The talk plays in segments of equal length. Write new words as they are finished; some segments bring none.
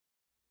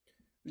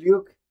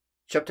Luke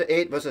chapter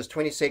 8, verses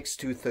 26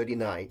 to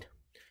 39.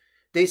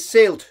 They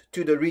sailed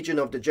to the region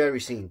of the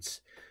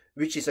Gerasenes,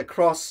 which is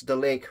across the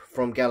lake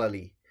from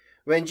Galilee.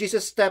 When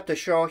Jesus stepped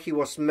ashore, he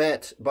was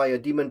met by a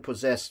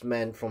demon-possessed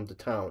man from the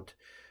town.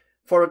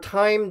 For a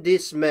time,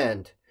 this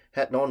man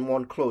had not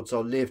worn clothes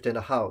or lived in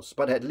a house,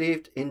 but had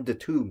lived in the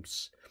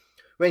tombs.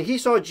 When he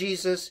saw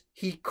Jesus,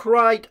 he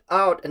cried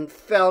out and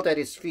fell at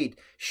his feet,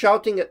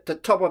 shouting at the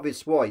top of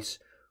his voice,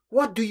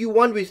 "What do you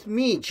want with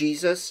me,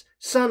 Jesus,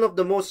 Son of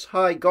the Most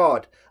High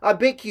God? I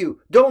beg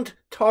you, don't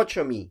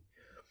torture me."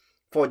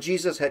 For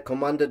Jesus had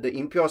commanded the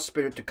impure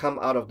spirit to come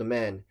out of the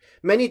man.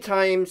 Many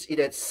times it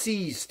had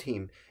seized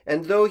him,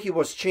 and though he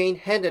was chained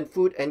hand and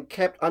foot and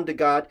kept under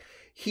guard,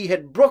 he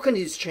had broken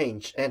his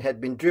chains and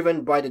had been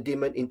driven by the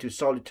demon into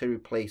solitary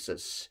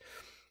places.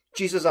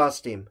 Jesus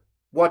asked him,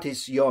 "What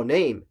is your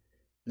name?"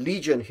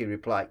 "Legion," he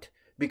replied,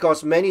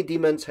 because many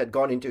demons had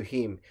gone into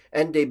him,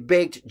 and they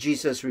begged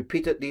Jesus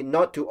repeatedly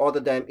not to order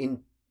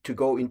them to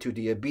go into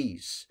the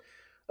abyss.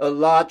 A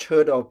large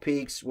herd of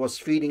pigs was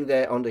feeding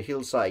there on the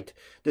hillside.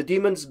 The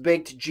demons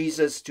begged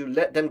Jesus to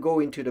let them go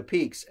into the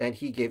pigs, and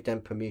he gave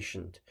them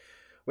permission.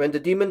 When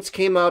the demons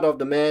came out of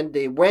the man,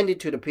 they went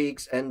into the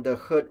pigs, and the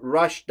herd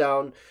rushed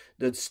down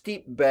the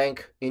steep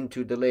bank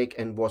into the lake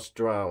and was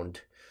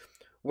drowned.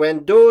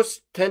 When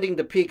those tending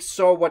the pigs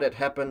saw what had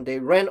happened, they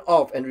ran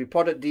off and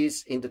reported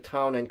this in the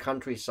town and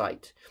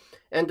countryside.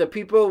 And the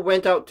people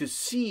went out to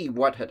see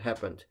what had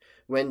happened.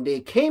 When they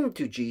came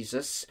to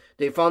Jesus,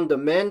 they found the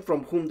man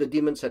from whom the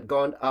demons had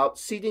gone out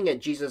sitting at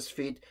Jesus'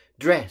 feet,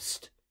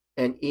 dressed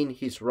and in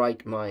his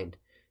right mind.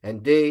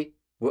 And they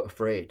were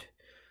afraid.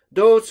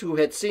 Those who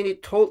had seen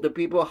it told the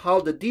people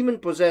how the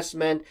demon-possessed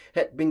man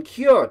had been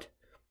cured.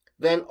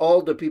 Then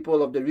all the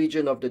people of the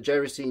region of the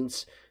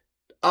Gerasenes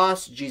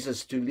asked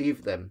Jesus to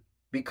leave them,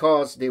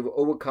 because they were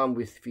overcome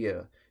with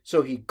fear.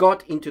 So he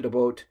got into the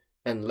boat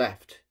and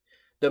left.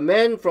 The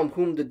man from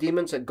whom the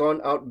demons had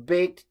gone out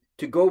begged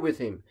to go with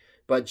him,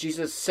 but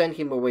Jesus sent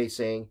him away,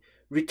 saying,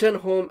 "Return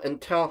home and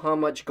tell how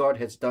much God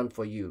has done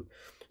for you."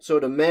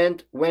 So the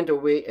man went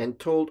away and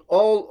told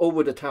all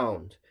over the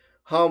town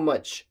how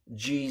much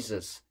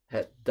Jesus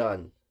had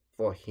done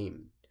for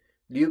him.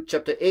 Luke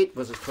chapter 8,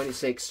 verses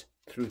 26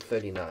 through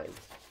 39.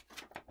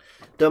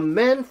 The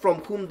man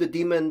from whom the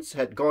demons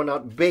had gone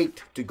out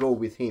begged to go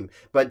with him,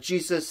 but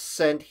Jesus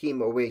sent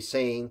him away,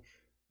 saying,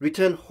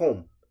 "Return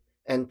home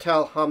and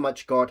tell how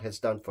much God has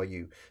done for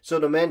you." So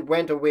the man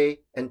went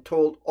away and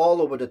told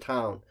all over the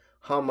town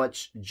how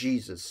much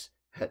Jesus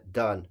had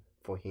done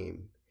for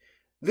him.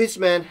 This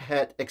man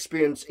had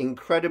experienced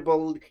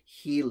incredible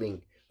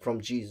healing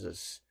from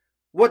Jesus.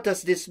 What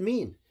does this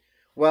mean?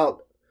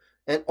 Well,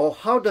 or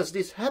how does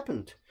this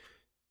happen?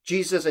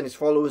 Jesus and his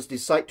followers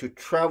decide to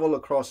travel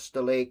across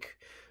the lake.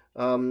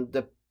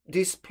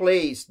 This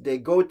place they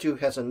go to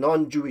has a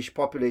non-Jewish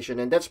population,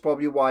 and that's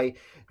probably why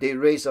they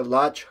raise a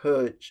large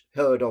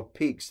herd of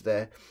pigs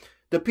there.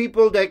 The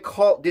people there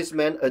called this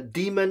man a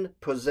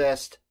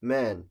demon-possessed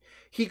man.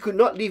 He could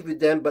not live with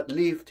them, but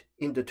lived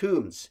in the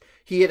tombs.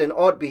 He had an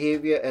odd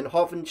behavior and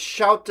often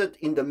shouted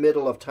in the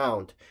middle of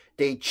town.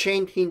 They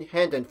chained him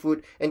hand and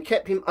foot and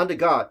kept him under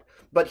guard,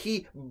 but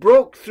he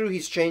broke through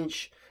his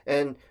chains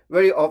and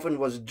very often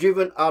was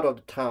driven out of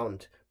the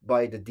town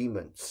by the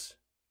demons.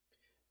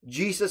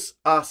 Jesus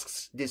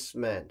asks this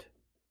man,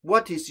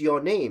 "What is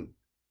your name?"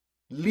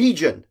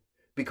 "Legion,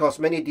 because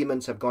many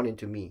demons have gone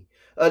into me."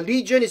 A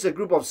legion is a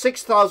group of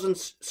 6,000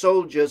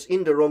 soldiers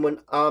in the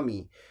Roman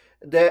army.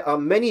 There are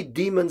many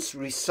demons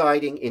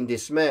residing in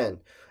this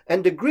man.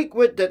 And the Greek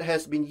word that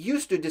has been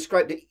used to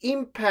describe the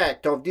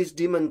impact of these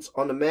demons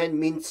on a man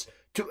means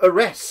to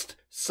arrest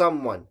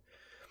someone.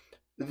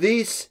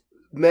 These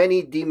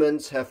many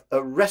demons have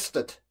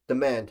arrested the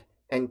man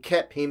and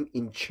kept him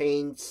in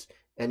chains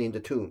and in the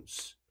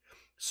tombs.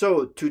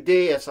 So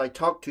today, as I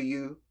talk to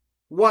you,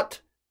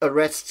 what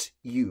arrests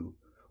you?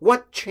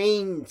 What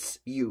chains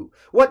you?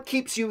 What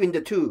keeps you in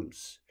the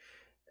tombs?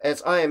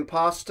 As I am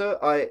pastor,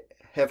 I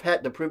have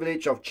had the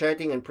privilege of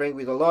chatting and praying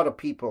with a lot of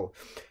people.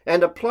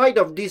 And the plight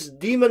of this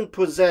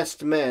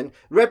demon-possessed man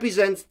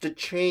represents the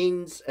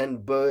chains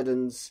and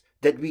burdens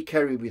that we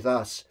carry with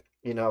us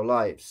in our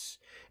lives.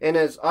 And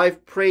as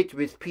I've prayed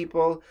with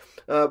people,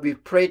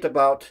 we've prayed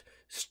about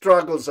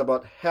struggles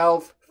about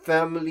health,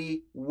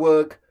 family,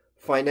 work,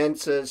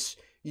 finances,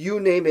 you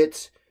name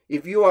it.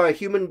 If you are a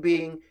human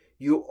being,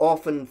 you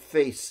often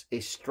face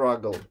a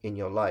struggle in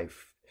your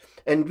life.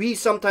 And we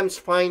sometimes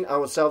find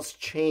ourselves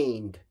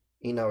chained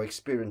in our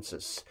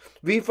experiences.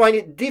 We find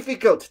it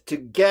difficult to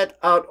get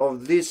out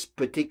of these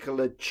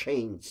particular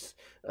chains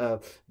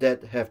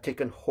that have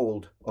taken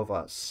hold of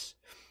us.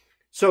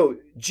 So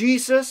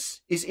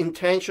Jesus is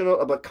intentional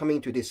about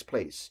coming to this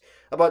place,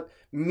 about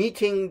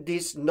meeting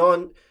this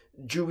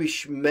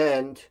non-Jewish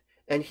man,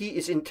 and he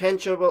is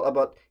intentional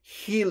about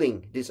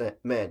healing this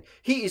man.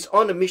 He is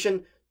on a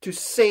mission to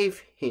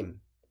save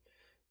him.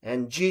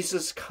 And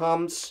Jesus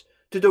comes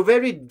to the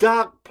very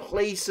dark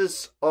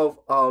places of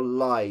our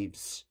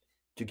lives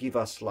to give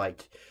us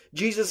light.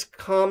 Jesus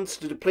comes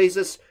to the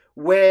places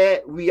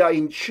where we are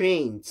in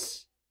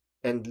chains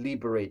and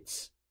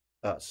liberates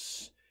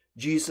us.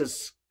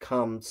 Jesus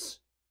comes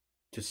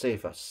to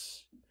save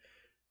us.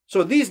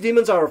 So these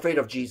demons are afraid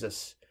of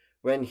Jesus.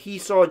 When he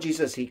saw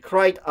Jesus, he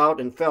cried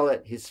out and fell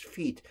at his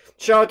feet,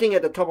 shouting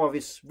at the top of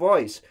his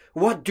voice,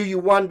 "What do you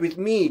want with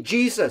me,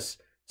 Jesus,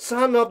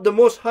 Son of the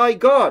Most High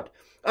God?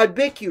 I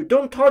beg you,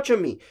 don't torture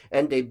me."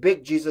 And they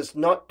begged Jesus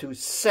not to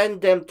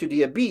send them to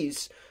the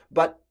abyss,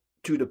 but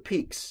to the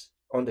pigs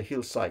on the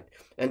hillside.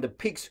 And the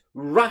pigs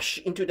rushed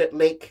into that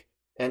lake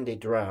and they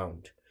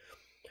drowned.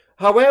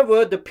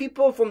 However, the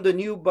people from the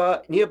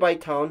nearby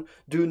town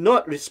do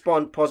not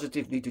respond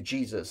positively to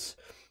Jesus.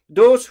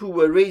 Those who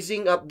were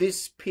raising up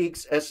these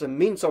pigs as a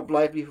means of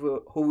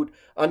livelihood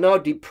are now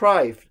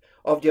deprived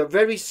of their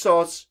very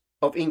source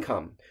of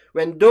income.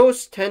 When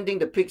those tending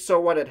the pigs saw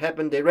what had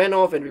happened, they ran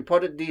off and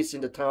reported this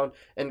in the town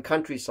and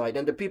countryside.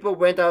 And the people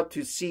went out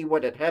to see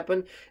what had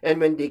happened.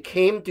 And when they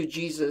came to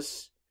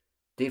Jesus,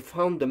 they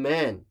found the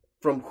man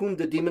from whom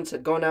the demons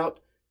had gone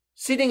out,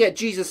 sitting at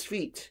Jesus'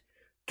 feet,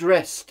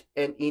 dressed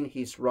and in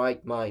his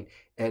right mind.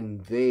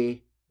 And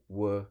they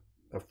were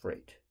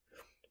afraid.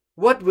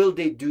 What will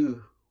they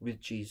do with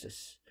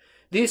Jesus?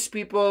 These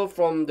people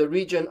from the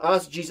region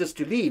asked Jesus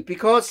to leave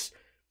because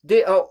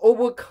they are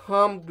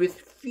overcome with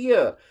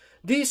fear.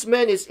 This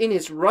man is in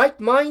his right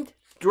mind,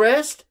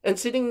 dressed and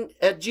sitting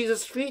at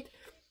Jesus' feet.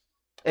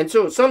 And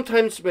so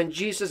sometimes when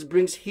Jesus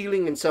brings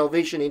healing and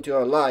salvation into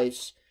our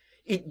lives,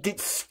 it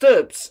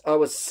disturbs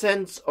our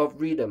sense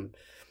of rhythm.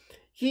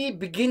 He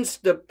begins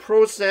the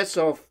process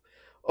of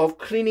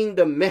cleaning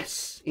the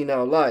mess in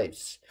our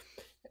lives.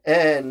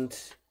 And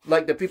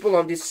like the people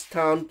of this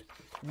town,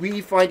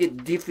 we find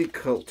it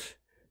difficult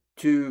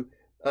to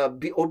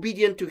be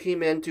obedient to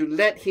him and to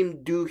let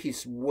him do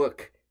his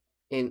work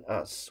in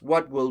us.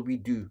 What will we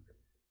do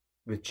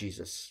with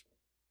Jesus?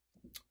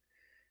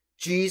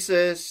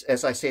 Jesus,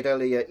 as I said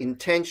earlier,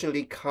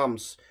 intentionally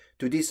comes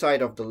to this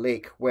side of the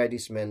lake where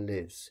this man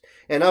lives.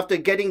 And after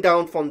getting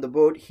down from the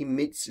boat, he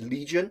meets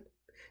Legion,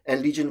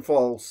 and Legion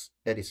falls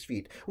at his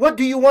feet. "What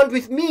do you want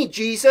with me,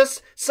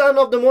 Jesus, Son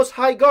of the Most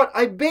High God?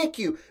 I beg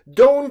you,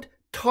 don't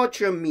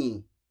torture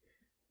me."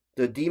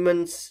 The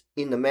demons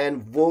in the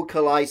man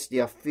vocalize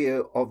their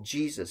fear of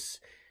Jesus.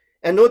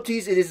 And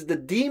notice it is the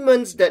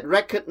demons that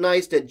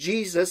recognize that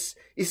Jesus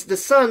is the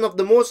Son of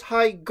the Most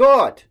High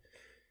God.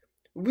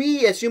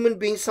 We as human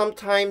beings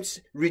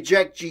sometimes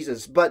reject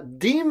Jesus, but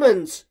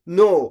demons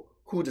know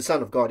who the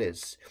Son of God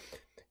is.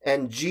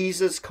 And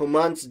Jesus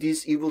commands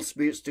these evil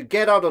spirits to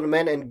get out of the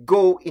man and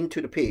go into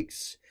the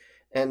pigs.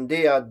 And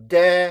they are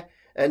there,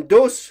 and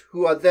those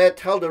who are there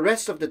tell the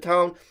rest of the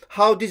town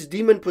how this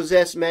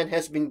demon-possessed man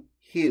has been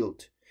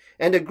healed.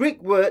 And the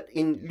Greek word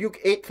in Luke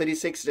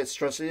 8:36 that's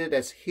translated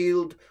as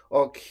healed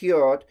or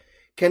cured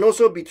can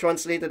also be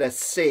translated as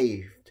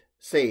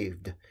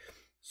saved.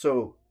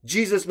 So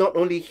Jesus not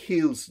only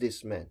heals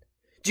this man,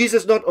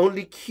 Jesus not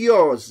only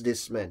cures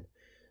this man,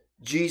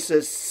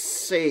 Jesus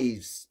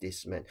saves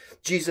this man.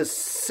 Jesus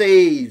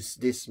saves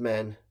this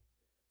man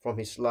from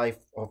his life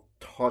of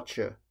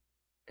torture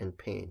and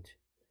pain.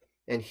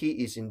 And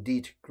he is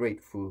indeed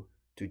grateful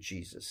to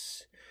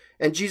Jesus.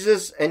 And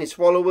Jesus and his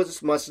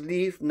followers must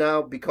leave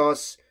now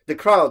because the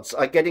crowds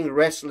are getting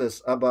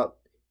restless about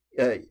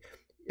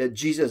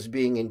Jesus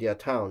being in their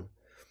town.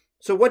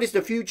 So what is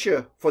the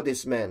future for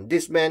this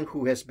man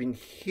who has been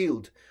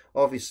healed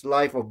of his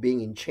life of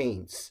being in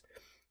chains?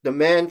 The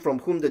man from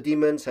whom the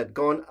demons had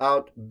gone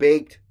out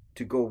begged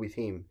to go with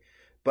him,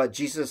 but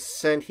Jesus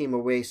sent him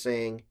away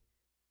saying,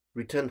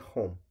 "Return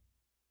home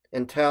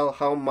and tell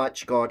how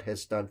much God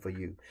has done for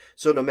you."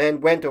 So the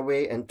man went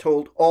away and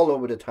told all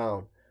over the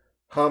town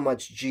how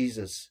much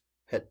Jesus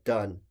had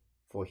done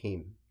for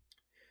him.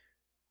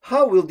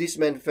 How will this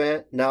man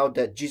fare now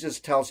that Jesus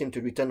tells him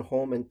to return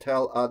home and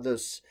tell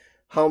others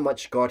how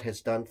much God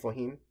has done for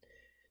him?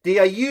 They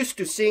are used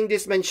to seeing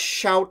this man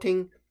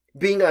shouting,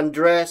 being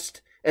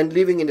undressed, and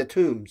living in the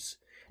tombs.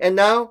 And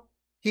now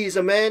he is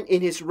a man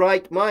in his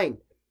right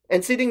mind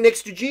and sitting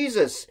next to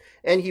Jesus,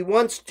 and he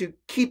wants to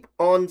keep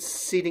on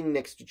sitting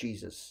next to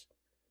Jesus.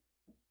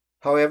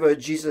 However,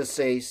 Jesus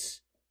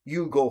says,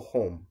 "You go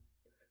home.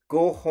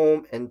 Go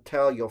home and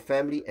tell your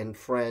family and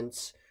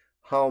friends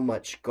how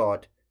much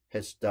God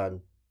has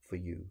done for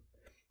you."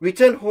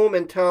 Return home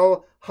and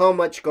tell how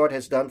much God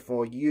has done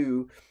for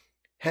you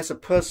has a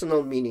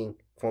personal meaning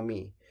for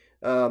me.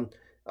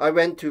 I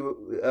went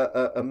to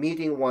a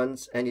meeting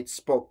once and it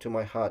spoke to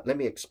my heart. Let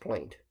me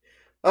explain.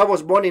 I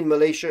was born in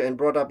Malaysia and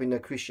brought up in a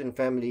Christian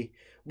family.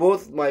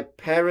 Both my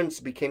parents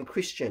became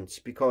Christians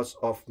because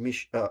of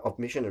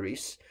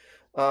missionaries.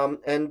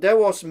 And there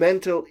was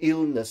mental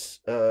illness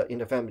in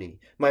the family.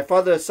 My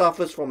father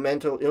suffers from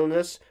mental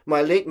illness.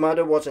 My late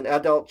mother was an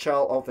adult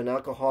child of an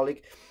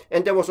alcoholic.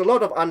 And there was a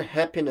lot of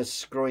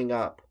unhappiness growing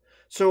up.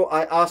 So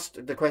I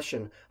asked the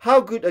question,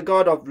 how could a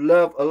God of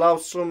love allow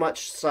so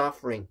much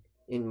suffering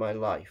in my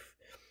life?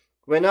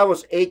 When I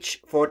was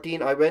age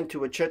 14, I went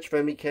to a church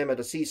family camp at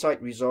a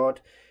seaside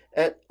resort.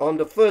 On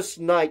the first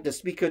night, the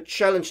speaker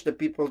challenged the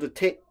people to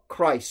take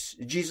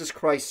Jesus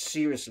Christ,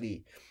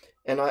 seriously.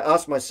 And I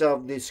asked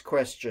myself these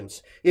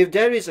questions. If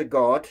there is a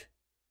God,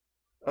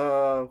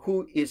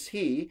 who is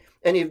he?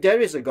 And if there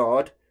is a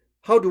God,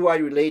 how do I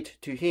relate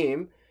to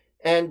him?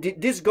 And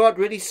did this God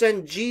really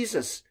send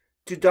Jesus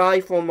to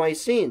die for my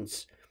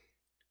sins?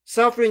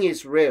 Suffering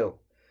is real,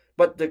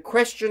 but the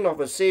question of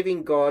a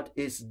saving God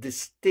is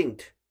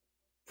distinct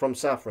from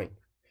suffering.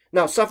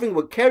 Now, suffering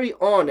will carry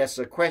on as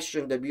a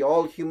question that we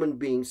all human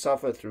beings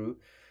suffer through.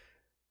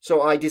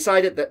 So I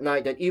decided that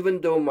night that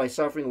even though my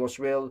suffering was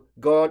real,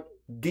 God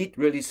did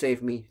really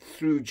save me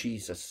through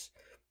Jesus.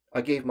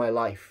 I gave my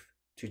life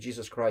to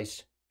Jesus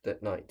Christ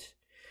that night.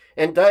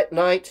 And that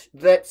night,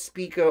 that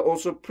speaker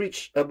also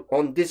preached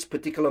on this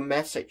particular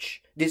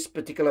message, this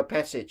particular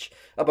passage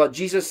about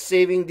Jesus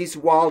saving this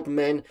wild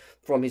man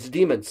from his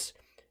demons.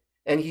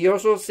 And he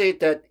also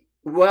said that,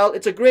 well,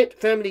 it's a great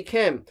family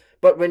camp,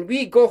 but when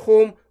we go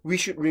home, we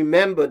should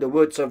remember the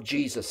words of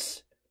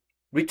Jesus.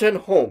 Return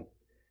home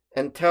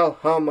and tell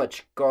how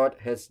much God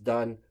has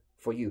done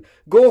for you.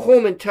 Go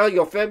home and tell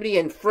your family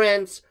and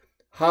friends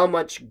how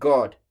much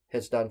God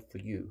has done for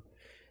you.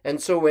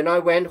 And so when I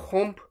went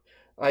home,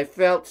 I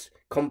felt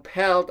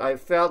compelled, I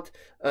felt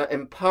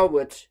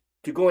empowered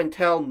to go and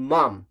tell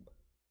Mom,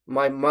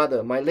 my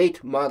mother, my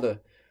late mother,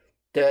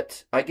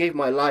 that I gave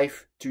my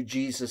life to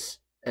Jesus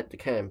at the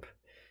camp.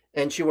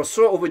 And she was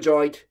so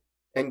overjoyed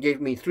and gave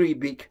me 3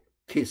 big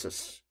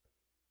kisses.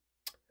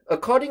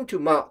 According to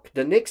Mark,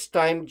 the next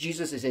time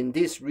Jesus is in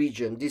this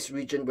region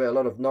where a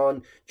lot of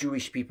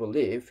non-Jewish people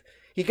live,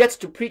 he gets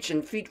to preach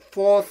and feed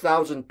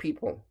 4,000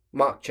 people.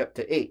 Mark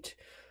chapter 8.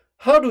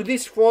 How do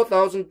these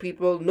 4,000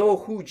 people know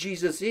who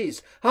Jesus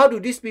is? How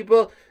do these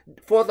people,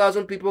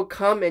 4,000 people,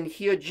 come and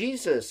hear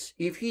Jesus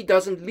if he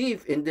doesn't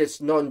live in this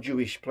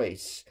non-Jewish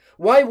place?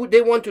 Why would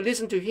they want to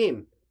listen to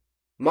him?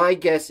 My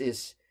guess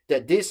is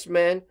that this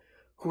man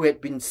who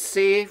had been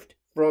saved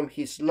from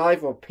his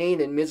life of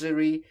pain and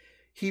misery,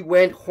 he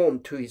went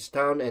home to his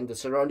town and the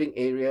surrounding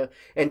area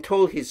and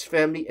told his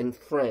family and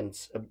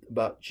friends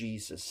about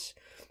Jesus.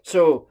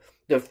 So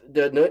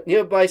the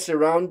nearby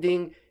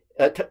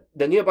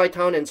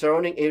town and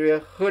surrounding area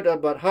heard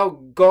about how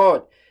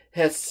God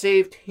has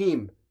saved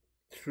him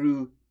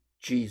through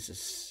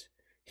Jesus.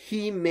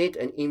 He made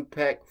an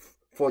impact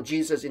for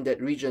Jesus in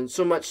that region,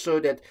 so much so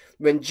that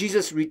when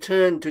Jesus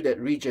returned to that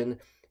region,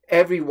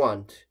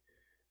 everyone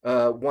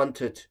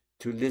wanted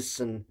to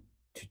listen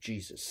to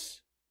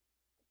Jesus.